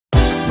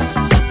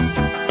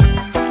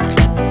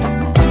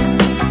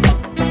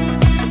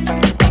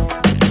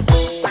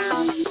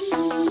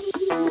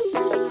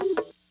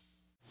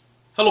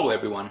Hello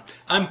everyone,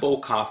 I'm Bo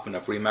Kaufman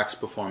of Remax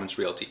Performance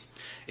Realty.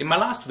 In my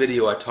last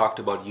video I talked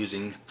about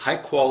using high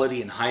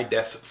quality and high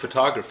def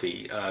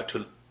photography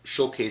to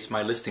showcase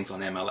my listings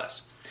on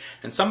MLS.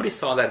 And somebody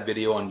saw that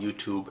video on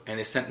YouTube and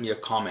they sent me a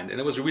comment,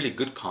 and it was a really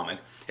good comment.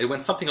 It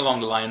went something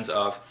along the lines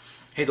of,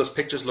 hey, those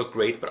pictures look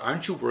great, but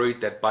aren't you worried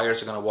that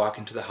buyers are going to walk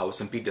into the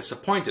house and be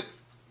disappointed?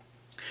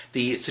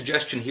 The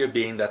suggestion here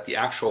being that the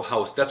actual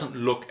house doesn't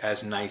look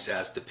as nice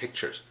as the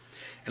pictures.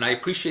 And I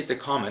appreciate the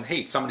comment,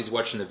 hey, somebody's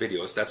watching the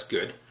videos, that's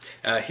good.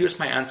 Here's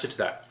my answer to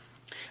that.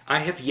 I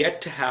have yet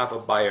to have a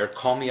buyer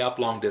call me up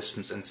long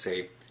distance and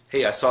say,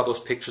 hey, I saw those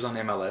pictures on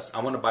MLS,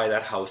 I want to buy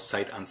that house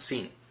sight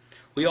unseen.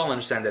 We all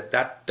understand that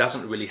that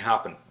doesn't really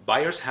happen.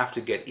 Buyers have to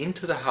get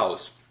into the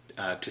house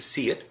to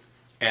see it,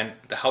 and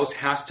the house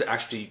has to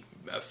actually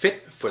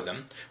fit for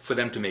them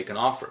to make an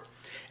offer.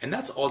 And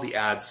that's all the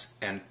ads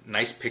and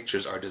nice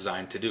pictures are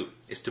designed to do,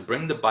 is to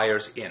bring the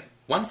buyers in.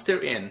 Once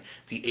they're in,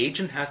 the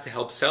agent has to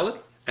help sell it,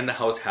 and the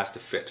house has to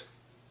fit.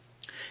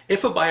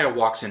 If a buyer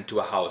walks into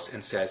a house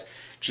and says,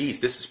 geez,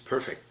 this is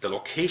perfect, the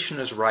location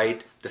is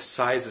right, the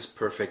size is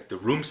perfect, the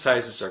room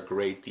sizes are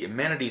great, the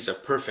amenities are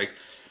perfect,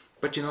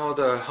 but you know,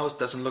 the house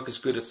doesn't look as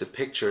good as the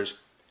pictures,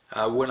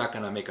 we're not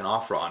going to make an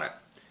offer on it.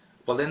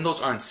 Well, then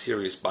those aren't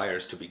serious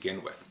buyers to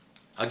begin with.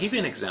 I'll give you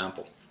an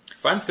example.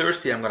 If I'm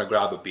thirsty, I'm going to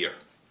grab a beer.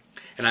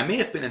 And I may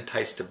have been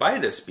enticed to buy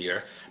this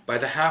beer by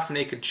the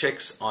half-naked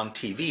chicks on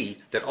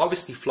TV that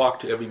obviously flock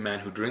to every man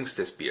who drinks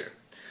this beer.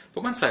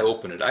 But once I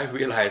open it, I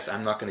realize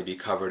I'm not going to be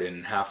covered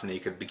in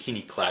half-naked,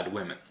 bikini-clad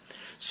women.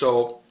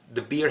 So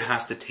the beer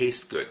has to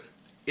taste good.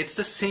 It's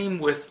the same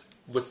with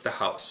the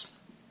house.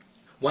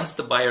 Once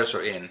the buyers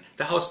are in,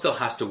 the house still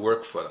has to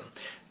work for them.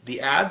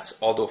 The ads,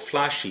 although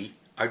flashy,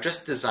 are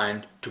just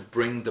designed to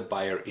bring the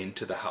buyer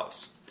into the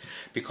house.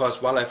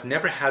 Because while I've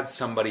never had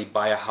somebody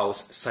buy a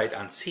house sight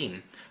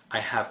unseen, I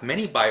have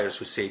many buyers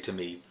who say to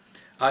me,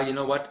 you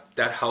know what,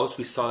 that house,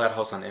 we saw that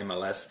house on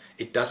MLS,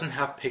 it doesn't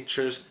have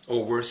pictures,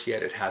 or worse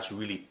yet, it has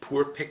really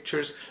poor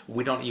pictures,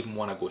 we don't even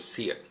want to go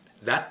see it.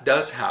 That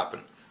does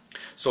happen.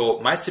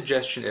 So my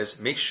suggestion is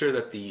make sure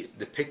that the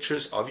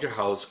pictures of your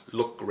house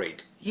look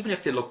great. Even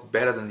if they look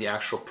better than the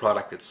actual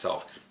product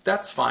itself,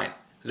 that's fine.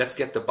 Let's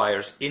get the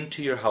buyers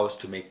into your house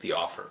to make the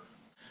offer.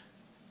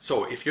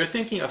 So if you're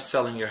thinking of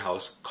selling your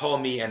house, call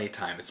me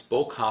anytime. It's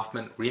Bo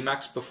Kaufman,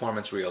 Remax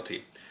Performance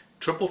Realty.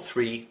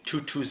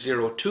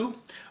 333-2202,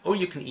 or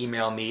you can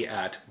email me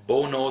at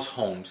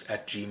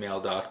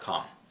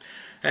bonoshomes@gmail.com.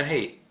 And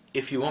hey,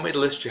 if you want me to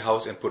list your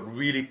house and put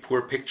really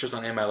poor pictures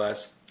on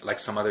MLS, like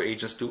some other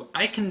agents do,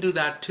 I can do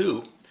that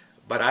too,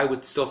 but I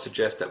would still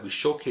suggest that we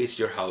showcase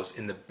your house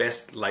in the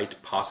best light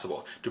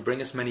possible to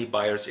bring as many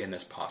buyers in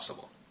as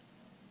possible.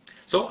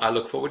 So I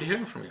look forward to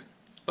hearing from you.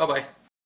 Bye-bye.